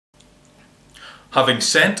Having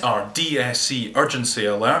sent our DSC urgency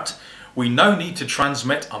alert, we now need to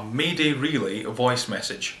transmit a Mayday relay voice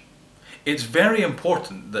message. It's very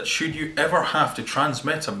important that should you ever have to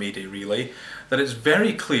transmit a Mayday relay, that it's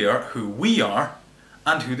very clear who we are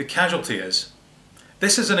and who the casualty is.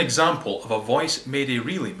 This is an example of a voice Mayday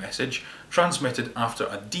relay message transmitted after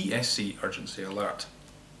a DSC urgency alert.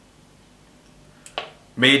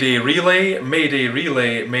 Mayday relay, Mayday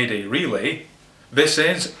relay, Mayday relay. This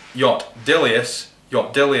is Yacht Dilius,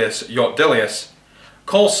 Yacht Dilius, Yacht Dilius.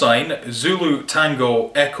 Call sign Zulu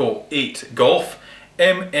Tango Echo 8 Golf,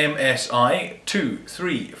 MMSI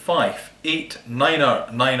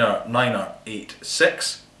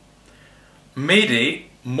 235899986. Mayday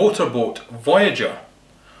Motorboat Voyager.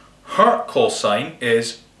 Her call sign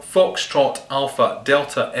is Foxtrot Alpha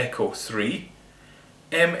Delta Echo 3,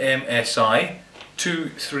 MMSI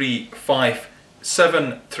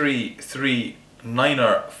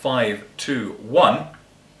 23573399521.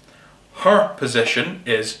 Her position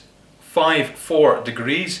is 54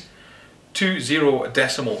 degrees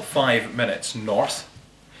 20.5 minutes north,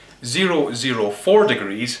 004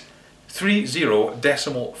 degrees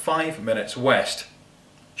 30.5 minutes west.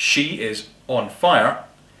 She is on fire.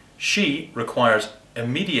 She requires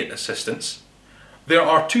immediate assistance. There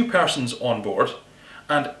are 2 persons on board,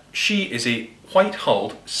 and she is a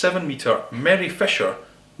white-hulled 7-metre Mary Fisher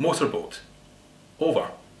motorboat.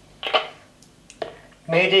 Over.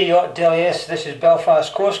 Mayday Yacht Dilius, this is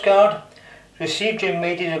Belfast Coast Guard. Received your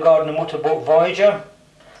Mayday regarding the motorboat Voyager.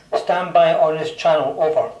 Stand by on this channel,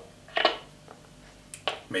 over.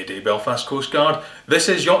 Mayday Belfast Coast Guard, this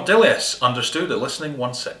is Yacht Dilius, understood at listening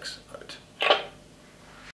 16.